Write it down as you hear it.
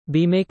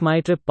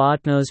MakeMyTrip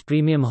partners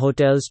premium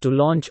hotels to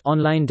launch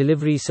online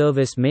delivery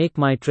service.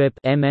 MakeMyTrip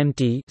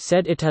 (MMT)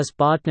 said it has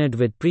partnered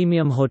with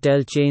premium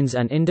hotel chains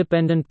and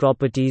independent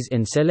properties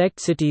in select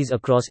cities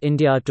across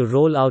India to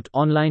roll out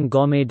online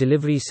gourmet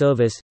delivery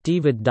service.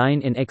 With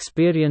dine-in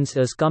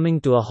experiences coming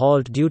to a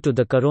halt due to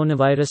the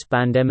coronavirus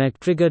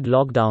pandemic-triggered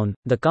lockdown,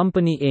 the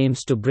company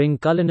aims to bring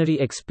culinary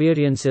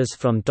experiences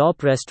from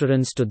top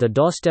restaurants to the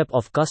doorstep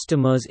of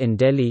customers in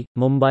Delhi,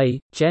 Mumbai,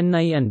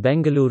 Chennai and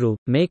Bengaluru.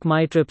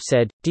 MakeMyTrip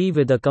said,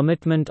 with a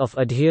commitment of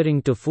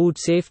adhering to food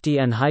safety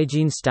and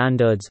hygiene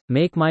standards,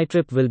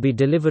 MakeMyTrip will be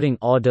delivering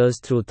orders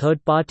through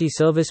third-party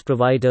service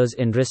providers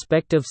in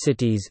respective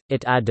cities.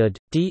 It added,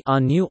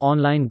 our new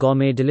online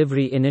gourmet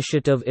delivery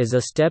initiative is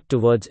a step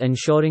towards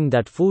ensuring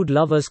that food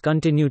lovers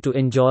continue to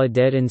enjoy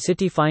their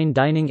in-city fine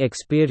dining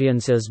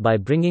experiences by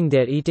bringing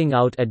their eating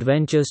out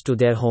adventures to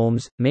their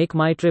homes.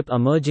 MakeMyTrip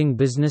Emerging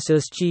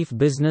Businesses Chief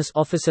Business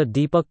Officer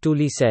Deepak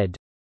Tuli said.